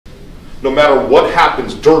No matter what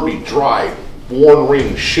happens, dirty, dry, worn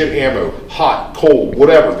ring, shit ammo, hot, cold,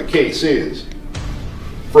 whatever the case is,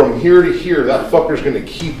 from here to here, that fucker's gonna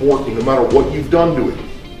keep working no matter what you've done to it.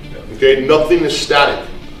 Okay, nothing is static.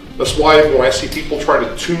 That's why when I see people try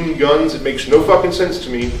to tune guns, it makes no fucking sense to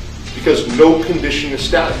me, because no condition is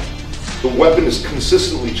static. The weapon is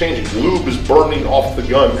consistently changing. Lube is burning off the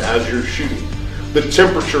gun as you're shooting. The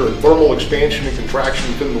temperature and thermal expansion and contraction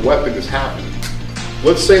within the weapon is happening.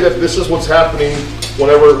 Let's say that this is what's happening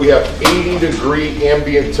whenever we have 80-degree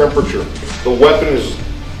ambient temperature. The weapon is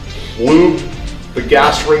lubed, the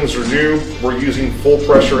gas rings are new, we're using full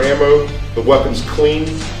pressure ammo, the weapon's clean.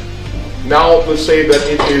 Now let's say that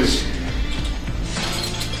it is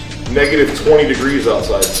negative 20 degrees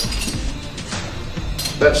outside.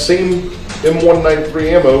 That same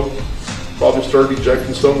M193 ammo probably started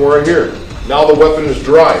ejecting somewhere right here. Now the weapon is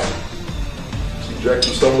dry. It's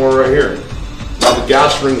ejecting somewhere right here. Now the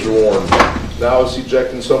gas rings are worn. Now it's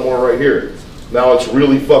ejecting somewhere right here. Now it's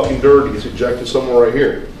really fucking dirty. It's ejecting somewhere right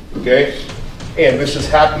here. Okay? And this is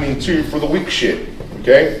happening too for the weak shit.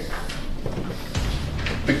 Okay?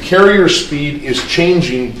 The carrier speed is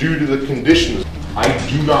changing due to the conditions. I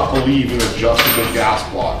do not believe in adjustable gas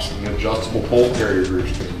blocks and adjustable bolt carrier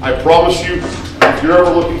groups. I promise you, if you're ever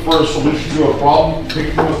looking for a solution to a problem,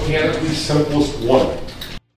 pick the mechanically simplest one.